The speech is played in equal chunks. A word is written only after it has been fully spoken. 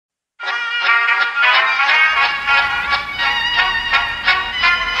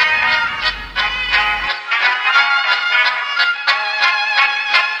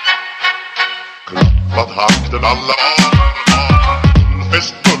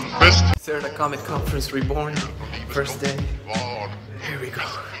Cirta Comic Conference Reborn, first day. Here we go.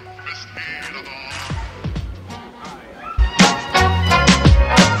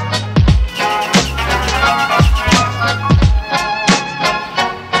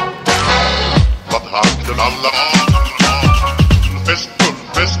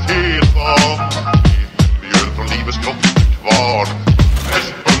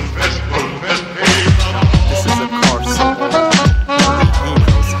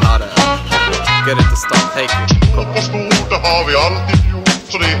 Get it to stop taking.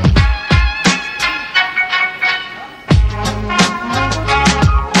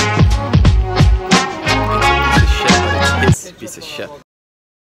 It's a piece of shit.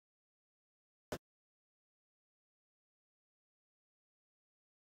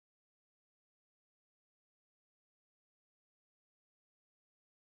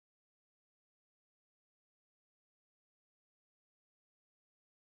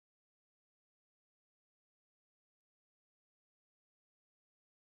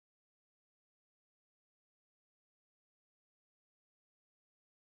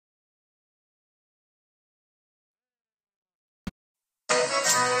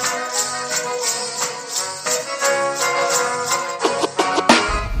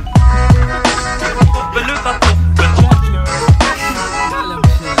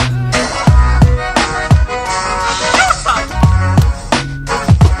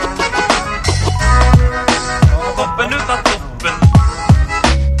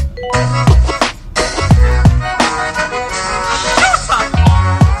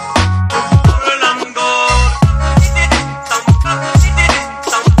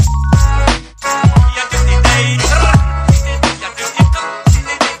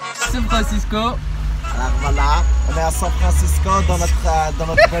 Voilà, on est à San Francisco dans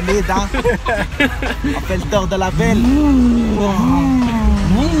notre bolide, hein. On fait le tour de la ville.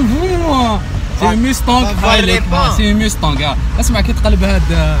 C'est une Mustang خالد، c'est une Mustang. اسمع كي تقلب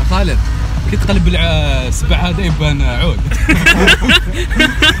هاد خالد، كي تقلب السبع هذا يبان عود.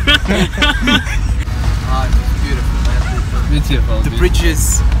 Beautiful. The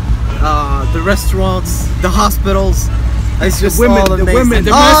bridges, the restaurants, the hospitals. It's just all amazing. The women,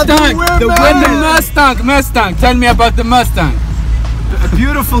 the Mustang. Tell me about the Mustang. A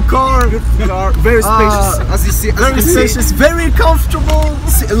beautiful car, very spacious. As you see, very spacious, very comfortable.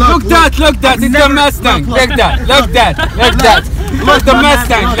 Look that, it's the Mustang. Look that. Look the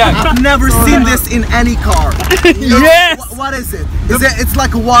Mustang. I've never seen this in any car. Yes. What is it? It's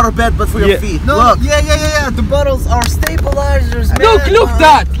like a waterbed but for your feet. No, look. Yeah. The bottles are stabilizers, man. Look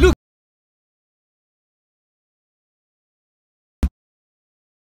that. Look.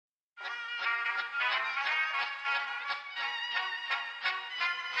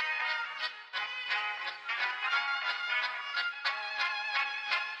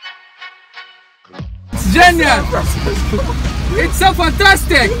 Genial! It's so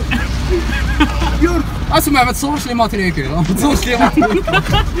fantastic! اسمع ما تصورش لي ماتريكل، ما تصورش لي ماتريكل.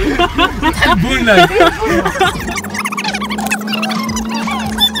 تحبونا. شو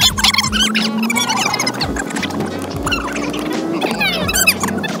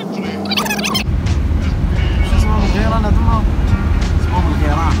اسمه الغيران هذوما؟ اسمهم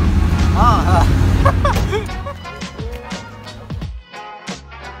الغيران.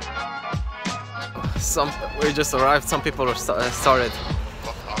 We just arrived. Some people are started.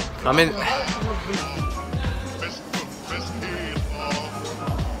 I mean,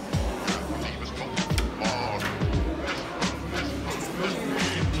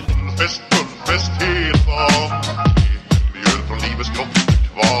 it's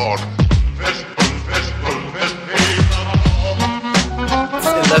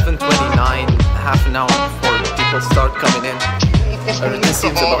 11:29, half an hour before people start coming in. Everything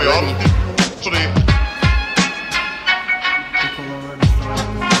seems about ready.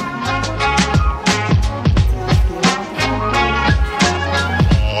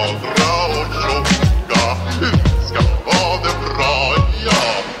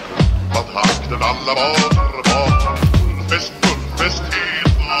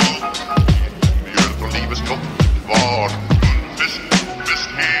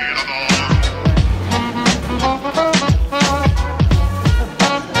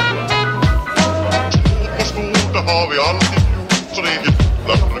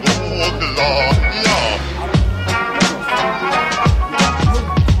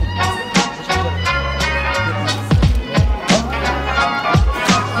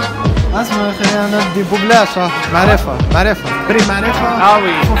 اسمع خلينا ندي بوبلاش. معرفة بري معرفة.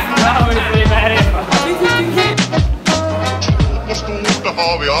 وي بري معرفة.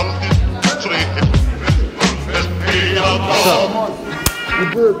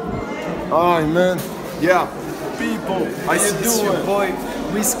 Alright, man. Yeah. People, how you doing? Your boy,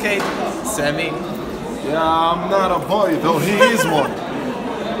 we skate, Samy. Yeah, I'm not a boy though. He is one.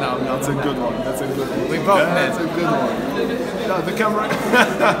 No, That's a good one. That's a good one. We both men. That's a good one. Yeah, the camera.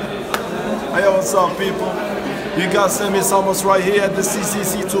 Hey, what's up, people? You got Samy Samos right here at the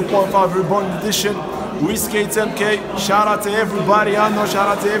CCC 2.5 Reborn edition. We skate MK. Shout out to everybody. I know. Shout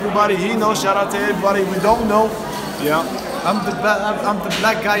out to everybody. He knows. Shout out to everybody we don't know. Yeah. I'm the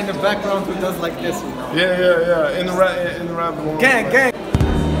black guy in the background who does like this. Yeah. In the rap world. Gang.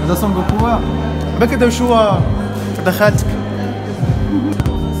 هذا صون بوكوا باك هذا شو دخلتك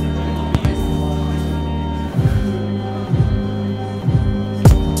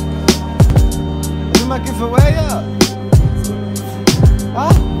ما كيف هوايا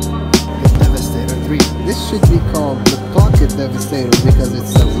Devastator 3. This should be called the Pocket Devastator because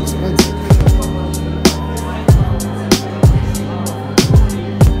it's so expensive.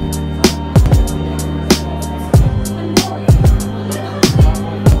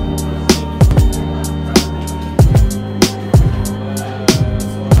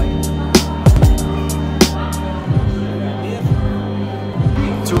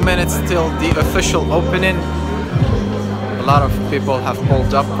 2 minutes till the official opening. A lot of people have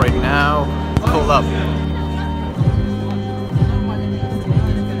pulled up right now. Pull up.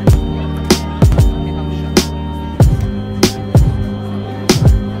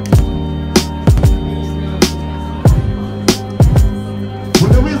 When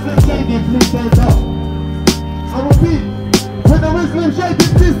the Muslim shady, please stand up. I repeat, when the Muslim shady,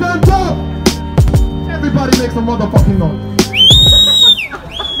 please stand up. Everybody make some motherfucking noise.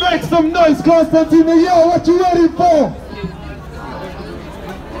 Make some noise, Constantine. Yo, what you ready for?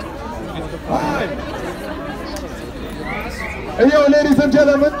 Hey, yo, ladies and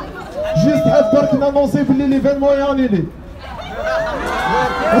gentlemen, juste حابب نانونسي بلي ليفينمون يانيلي.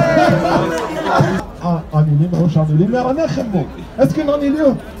 انيلي ماهوش انيلي مي رانا نخمو. اسكو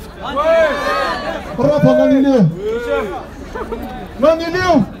نانيليوه؟ بالرابط نانيليوه.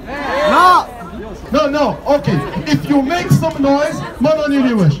 نانيليوه؟ No, okay. If you make some noise, ما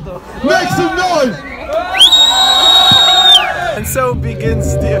نانيليوش. Make some noise! And so begins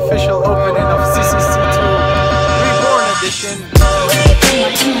the official opening of CCC2 Reborn edition.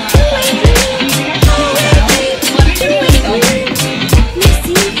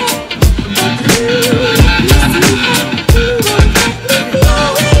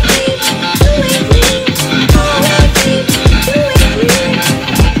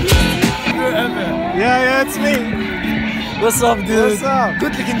 Yeah, it's me. What's up dude What's up?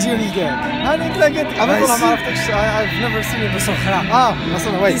 قلت لك نجي نلقاك انا قلت انا ما عرفتكش I've never seen you بصوت خرا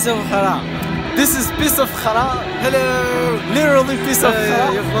اصلا wait. بيس اوف خرا This is piece of khara. Hello. Literally piece of khara.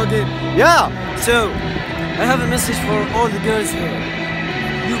 you're vlogging Yeah. so I have a message for all the girls here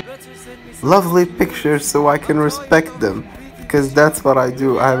you better send me some Lovely pictures so I can respect them. Because that's what I do.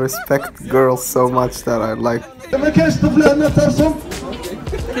 I respect girls so much that I like. ما كاينش طفل هنا ترسم.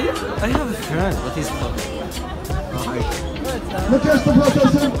 I have a friend but he's vlogging ما كاينش طفل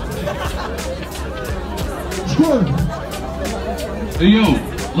ترسم. شكون؟ ايو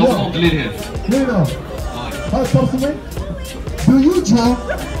لازم نقليها لينا. هاي ترسمي. Do you draw?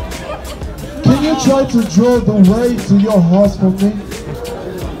 Can you try to draw the way to your house for me?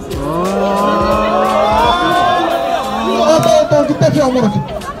 attends, قد في عمرك؟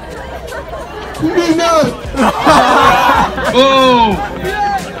 لينا. اوه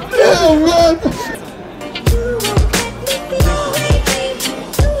Yeah, man.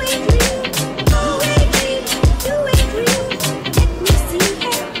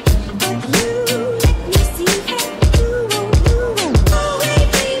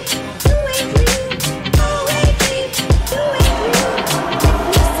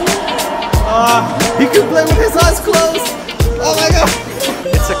 He can play with his eyes closed. Oh my god.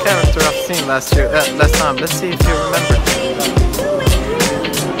 It's a character I've seen last time. Let's see if you remember.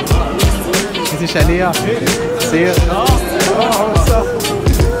 Is it Shalia? See it? Oh, what's up?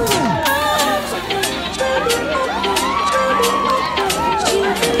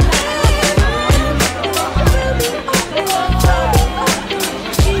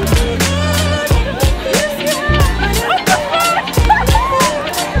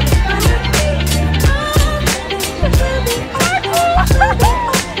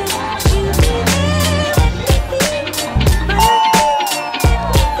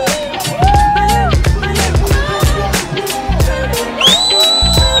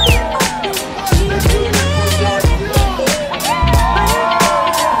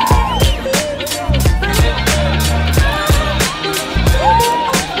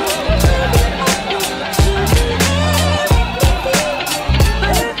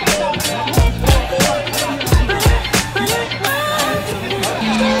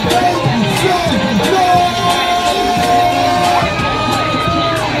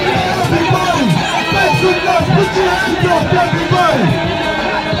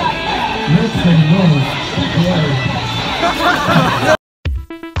 Make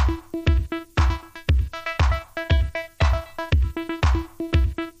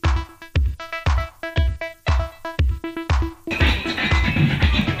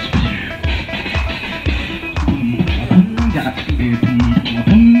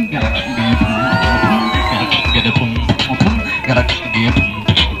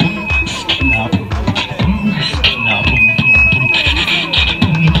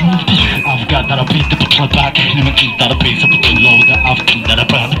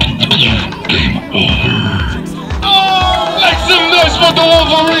some noise for the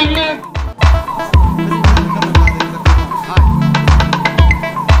Wolverine, man!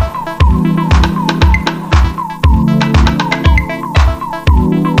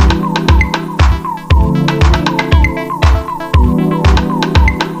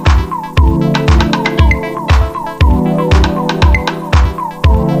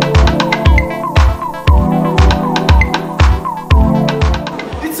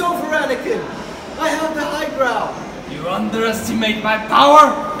 I have the high ground! You underestimate my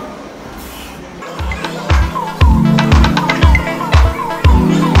power?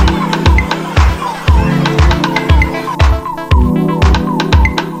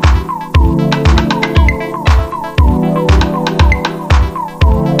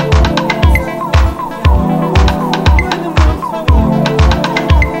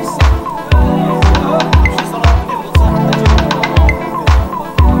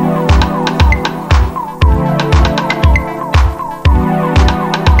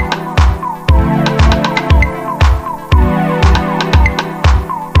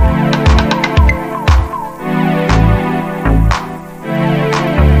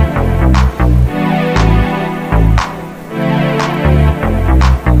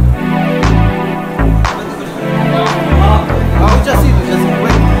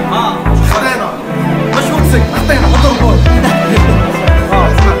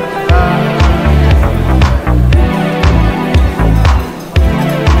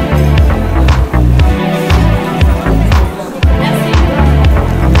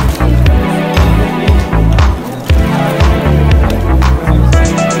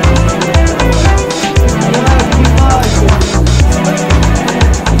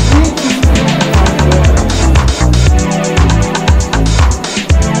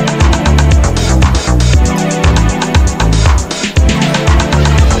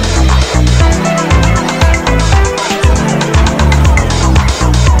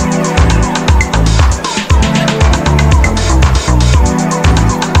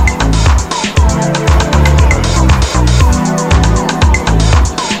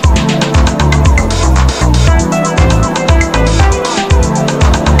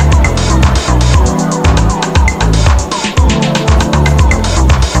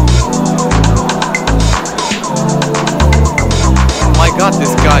 God,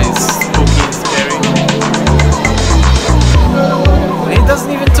 this guy is spooky and scary. And he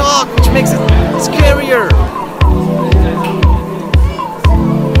doesn't even talk, which makes it scarier.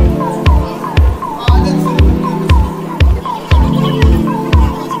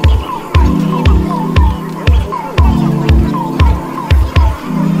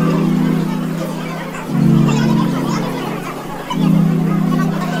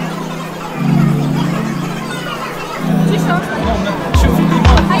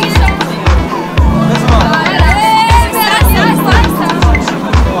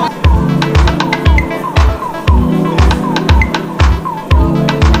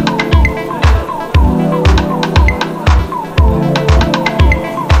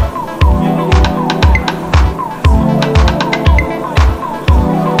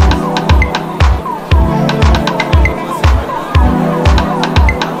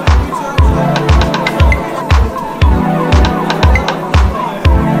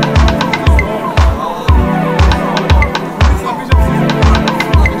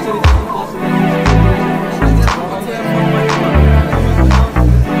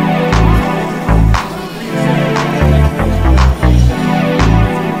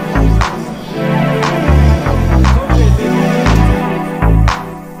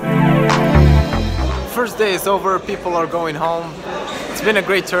 First day is over, people are going home. It's been a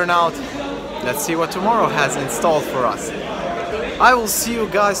great turnout. Let's see what tomorrow has installed for us. I will see you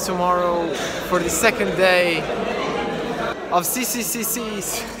guys tomorrow for the second day of CCC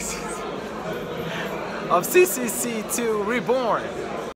 2 Reborn.